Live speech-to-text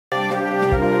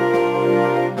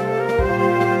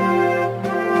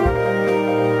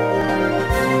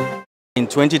In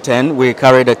 2010, we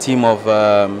carried a team of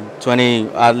 20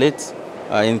 athletes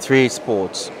in 3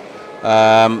 sports.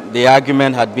 The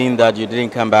argument had been that you didn't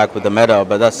come back with a medal,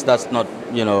 but that's not,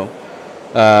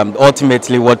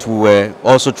 ultimately what we were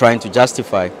also trying to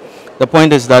justify. The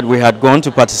point is that we had gone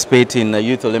to participate in the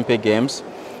Youth Olympic Games,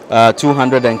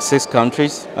 206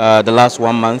 countries, the last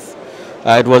 1 month.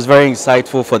 It was very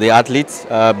insightful for the athletes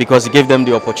because it gave them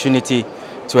the opportunity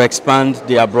to expand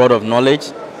their broad of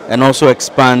knowledge and also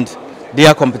expand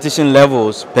their competition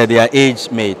levels per their age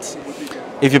mates.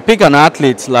 If you pick an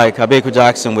athlete like Abeku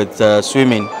Jackson with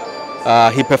swimming,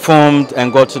 he performed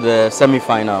and got to the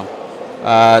semi-final.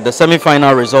 The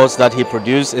semi-final results that he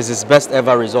produced is his best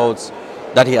ever results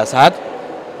that he has had,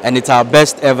 and it's our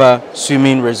best ever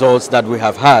swimming results that we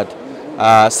have had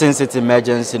since its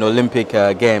emergence in Olympic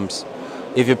Games.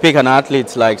 If you pick an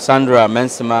athlete like Sandra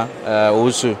Mensima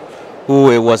Osu,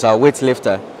 who was our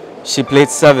weightlifter, she played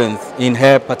 7th in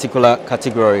her particular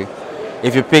category.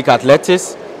 If you pick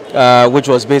athletics, which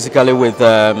was basically with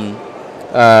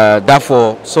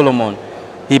Dafo Solomon,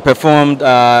 he performed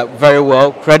very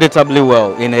well, creditably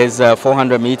well in his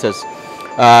 400 meters.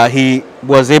 He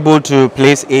was able to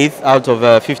place 8th out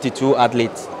of 52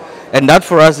 athletes. And that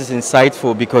for us is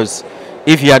insightful because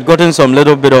if he had gotten some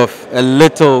little bit of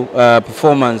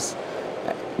performance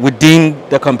within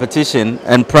the competition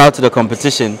and prior to the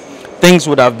competition, things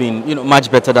would have been much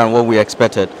better than what we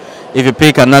expected. If you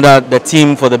pick the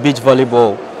team for the beach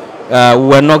volleyball, we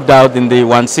were knocked out in the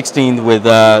 1/16 with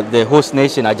the host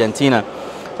nation, Argentina.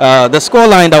 The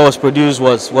scoreline that was produced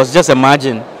was just a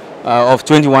margin of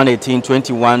 21-18,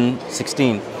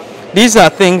 21-16. These are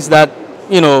things that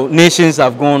nations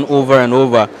have gone over and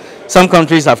over. Some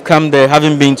countries have come there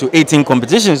having been to 18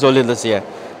 competitions only this year.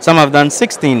 Some have done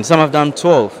 16, some have done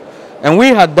 12. And we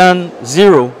had done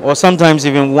 0 or sometimes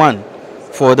even 1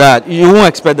 for that. You won't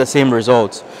expect the same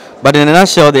results. But in a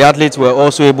nutshell, the athletes were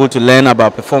also able to learn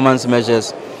about performance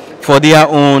measures for their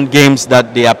own games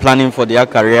that they are planning for their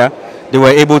career. They were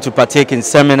able to partake in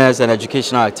seminars and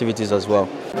educational activities as well.